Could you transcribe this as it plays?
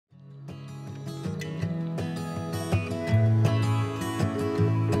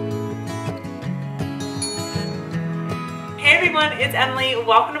Hey everyone, it's Emily.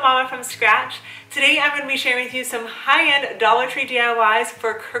 Welcome to Mama from Scratch. Today I'm going to be sharing with you some high-end Dollar Tree DIYs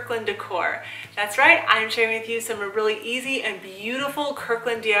for Kirkland Decor. That's right, I'm sharing with you some really easy and beautiful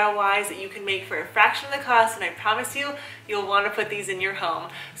Kirkland DIYs that you can make for a fraction of the cost, and I promise you, you'll want to put these in your home.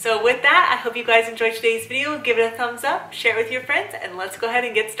 So with that, I hope you guys enjoyed today's video. Give it a thumbs up, share it with your friends, and let's go ahead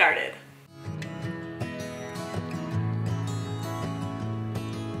and get started.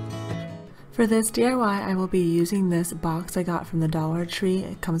 For this DIY, I will be using this box I got from the Dollar Tree.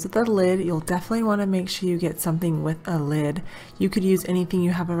 It comes with a lid. You'll definitely want to make sure you get something with a lid. You could use anything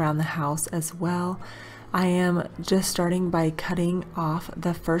you have around the house as well. I am just starting by cutting off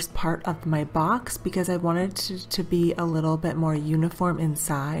the first part of my box because I wanted to be a little bit more uniform in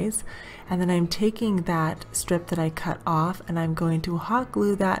size. And then I'm taking that strip that I cut off and I'm going to hot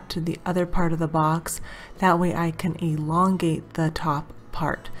glue that to the other part of the box. That way I can elongate the top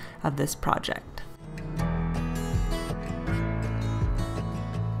part of this project.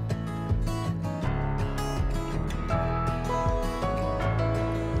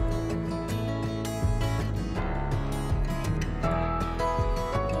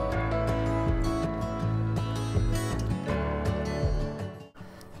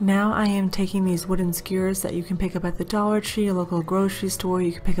 Now I am taking these wooden skewers that you can pick up at the Dollar Tree, a local grocery store.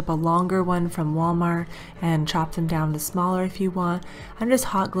 You can pick up a longer one from Walmart and chop them down to smaller if you want. I'm just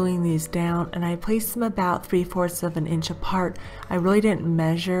hot gluing these down and I placed them about 3/4 of an inch apart. I really didn't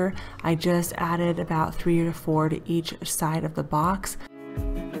measure. I just added about 3 or 4 to each side of the box.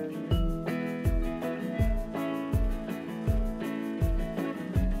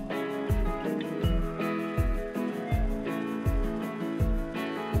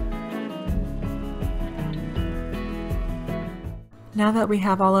 Now that we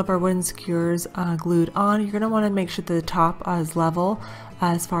have all of our wooden skewers glued on, you're going to want to make sure that the top is level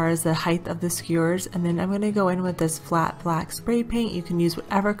as far as the height of the skewers. And then I'm going to go in with this flat black spray paint. You can use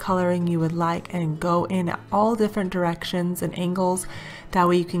whatever coloring you would like and go in all different directions and angles. That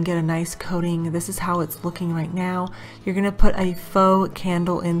way you can get a nice coating. This is how it's looking right now. You're going to put a faux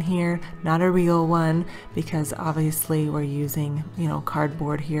candle in here, not a real one, because obviously we're using,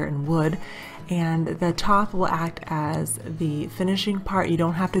 cardboard here and wood. And the top will act as the finishing part. You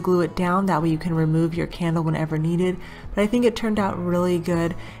don't have to glue it down, that way you can remove your candle whenever needed. But I think it turned out really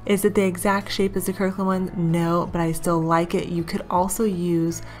good. Is it the exact shape as the Kirkland one? No, but I still like it. You could also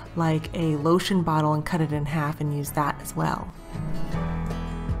use like a lotion bottle and cut it in half and use that as well.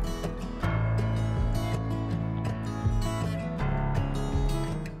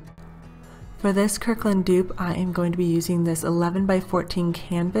 For this Kirkland dupe, I am going to be using this 11 by 14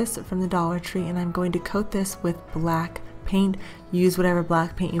 canvas from the Dollar Tree, and I'm going to coat this with black paint. Use whatever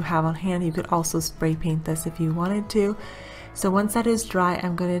black paint you have on hand. You could also spray paint this if you wanted to. So once that is dry,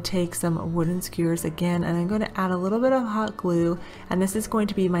 I'm going to take some wooden skewers again, and I'm going to add a little bit of hot glue, and this is going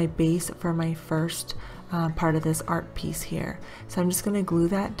to be my base for my first part of this art piece here. So I'm just going to glue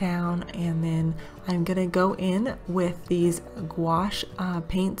that down, and then I'm going to go in with these gouache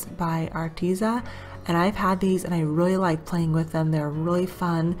paints by Arteza, and I've had these and I really like playing with them. They're really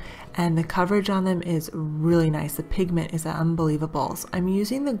fun and the coverage on them is really nice. The pigment is unbelievable. So I'm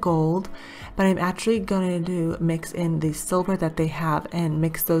using the gold, but I'm actually going to mix in the silver that they have and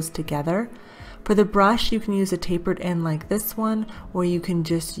mix those together. For the brush, you can use a tapered end like this one, or you can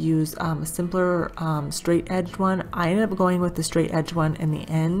just use a simpler straight edged one. I ended up going with the straight edge one in the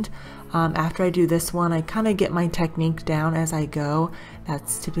end. After I do this one, I kind of get my technique down as I go.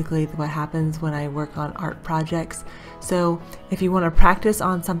 That's typically what happens when I work on art projects. So if you want to practice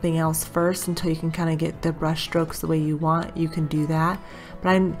on something else first until you can kind of get the brush strokes the way you want, you can do that.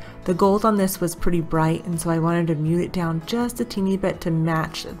 But the gold on this was pretty bright, and so I wanted to mute it down just a teeny bit to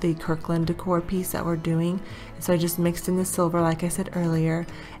match the Kirkland Decor piece that we're doing. And so I just mixed in the silver like I said earlier,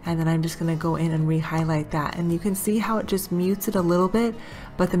 and then I'm just going to go in and re-highlight that. And you can see how it just mutes it a little bit,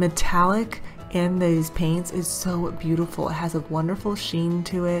 but the metallic in these paints is so beautiful. It has a wonderful sheen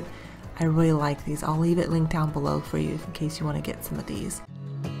to it. I really like these. I'll leave it linked down below for you in case you want to get some of these.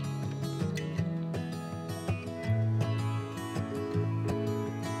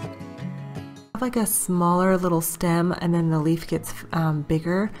 Like a smaller little stem, and then the leaf gets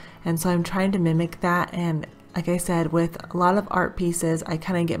bigger, and so I'm trying to mimic that. And like I said, with a lot of art pieces, I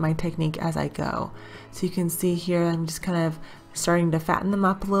kind of get my technique as I go. So you can see here I'm just kind of starting to fatten them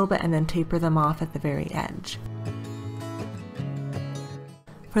up a little bit and then taper them off at the very edge.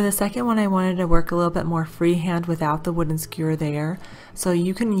 For the second one, I wanted to work a little bit more freehand without the wooden skewer there. So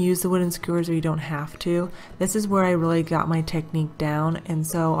you can use the wooden skewers or you don't have to. This is where I really got my technique down. And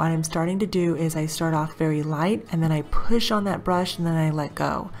so what I'm starting to do is I start off very light and then I push on that brush and then I let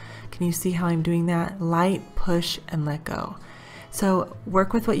go. Can you see how I'm doing that? Light, push, and let go. So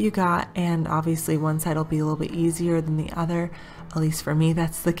work with what you got, and obviously one side will be a little bit easier than the other. At least for me,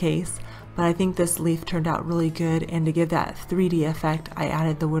 that's the case. But I think this leaf turned out really good, and to give that 3D effect, I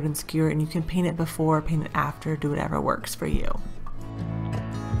added the wooden skewer, and you can paint it before, paint it after, do whatever works for you.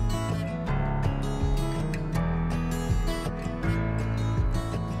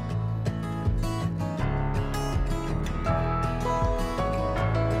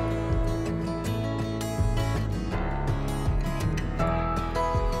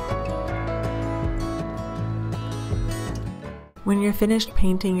 When you're finished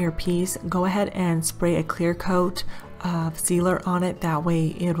painting your piece, go ahead and spray a clear coat of sealer on it. That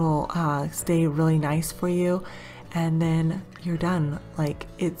way it'll stay really nice for you. And then you're done. Like,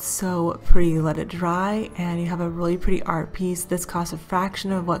 it's so pretty. Let it dry and you have a really pretty art piece. This costs a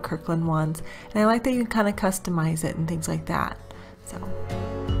fraction of what Kirkland wants. And I like that you can kind of customize it and things like that. So.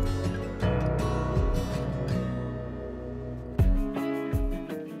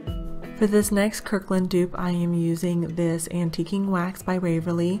 For this next Kirkland dupe, I am using this Antiquing Wax by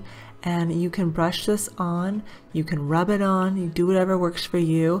Waverly, and you can brush this on, you can rub it on, you do whatever works for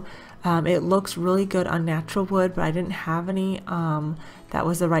you. It looks really good on natural wood, but I didn't have any that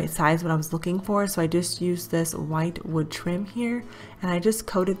was the right size what I was looking for, so I just used this white wood trim here, and I just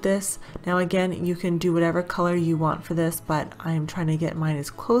coated this. Now again, you can do whatever color you want for this, but I'm trying to get mine as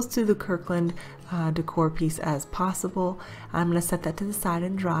close to the Kirkland decor piece as possible. I'm going to set that to the side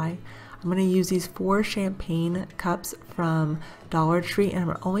and dry. I'm going to use these 4 champagne cups from Dollar Tree, and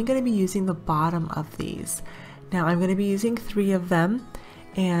I'm only going to be using the bottom of these. Now I'm going to be using 3 of them,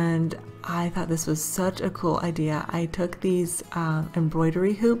 and I thought this was such a cool idea. I took these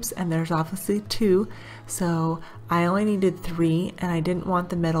embroidery hoops, and there's obviously 2, so I only needed 3, and I didn't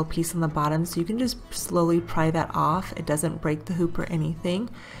want the metal piece on the bottom, so you can just slowly pry that off. It doesn't break the hoop or anything.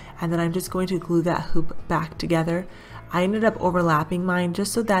 And then I'm just going to glue that hoop back together. I ended up overlapping mine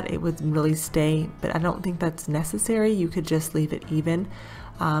just so that it would really stay, but I don't think that's necessary. You could just leave it even.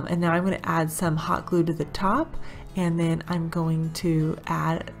 And now I'm going to add some hot glue to the top, and then I'm going to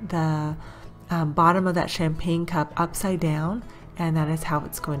add the bottom of that champagne cup upside down, and that is how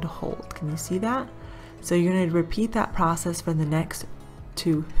it's going to hold. Can you see that? So you're going to repeat that process for the next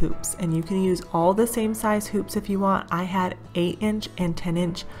 2 hoops, and you can use all the same size hoops if you want. I had 8-inch and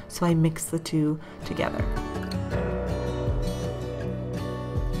 10-inch, so I mixed the 2 together.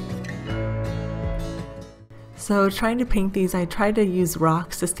 So trying to paint these, I tried to use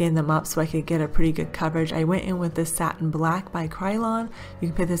rocks to stand them up so I could get a pretty good coverage. I went in with this Satin Black by Krylon. You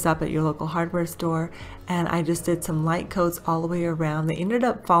can pick this up at your local hardware store. And I just did some light coats all the way around. They ended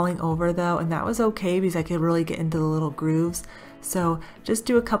up falling over though, and that was okay because I could really get into the little grooves. So just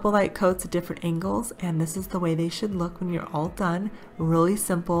do a couple light coats at different angles, and this is the way they should look when you're all done. Really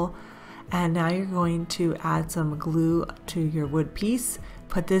simple. And now you're going to add some glue to your wood piece.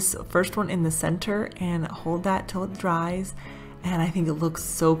 Put this first one in the center and hold that till it dries, and I think it looks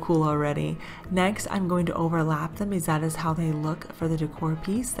so cool already. Next, I'm going to overlap them because that is how they look for the decor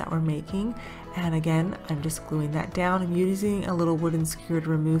piece that we're making. And again, I'm just gluing that down. I'm using a little wooden skewer to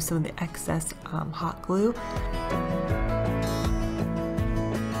remove some of the excess hot glue.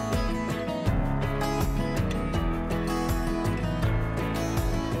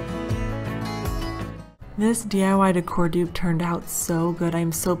 This DIY decor dupe turned out so good.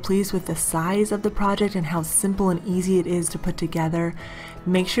 I'm so pleased with the size of the project and how simple and easy it is to put together.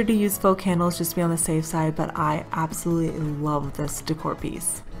 Make sure to use faux candles just to be on the safe side, but I absolutely love this decor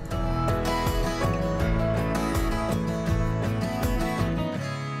piece.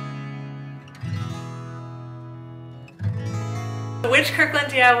 Which Kirkland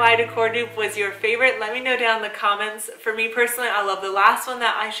DIY decor dupe was your favorite? Let me know down in the comments. For me personally, I love the last one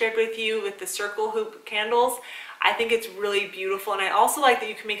that I shared with you with the circle hoop candles. I think it's really beautiful, and I also like that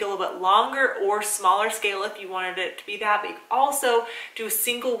you can make it a little bit longer or smaller scale if you wanted it to be that, but you can also do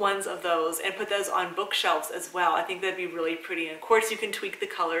single ones of those and put those on bookshelves as well. I think that'd be really pretty, and of course you can tweak the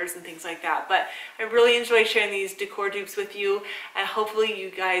colors and things like that, but I really enjoy sharing these decor dupes with you, and hopefully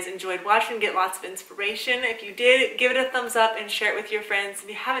you guys enjoyed watching and get lots of inspiration. If you did, give it a thumbs up and share it with your friends. If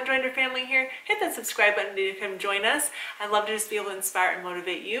you haven't joined our family here, hit that subscribe button to come join us. I'd love to just be able to inspire and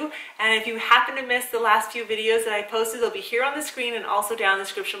motivate you, and if you happen to miss the last few videos that I posted, they'll be here on the screen and also down in the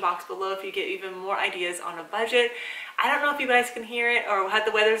description box below if you get even more ideas on a budget. I don't know if you guys can hear it or what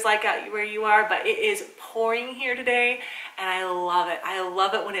the weather's like out where you are, but it is pouring here today, and I love it. I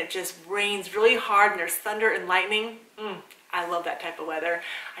love it when it just rains really hard and there's thunder and lightning. I love that type of weather.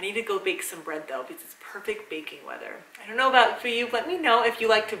 I need to go bake some bread though because it's perfect baking weather. I don't know about for you, let me know if you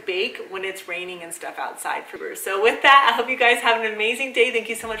like to bake when it's raining and stuff outside. So with that, I hope you guys have an amazing day. Thank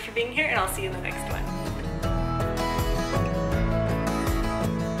you so much for being here, and I'll see you in the next one.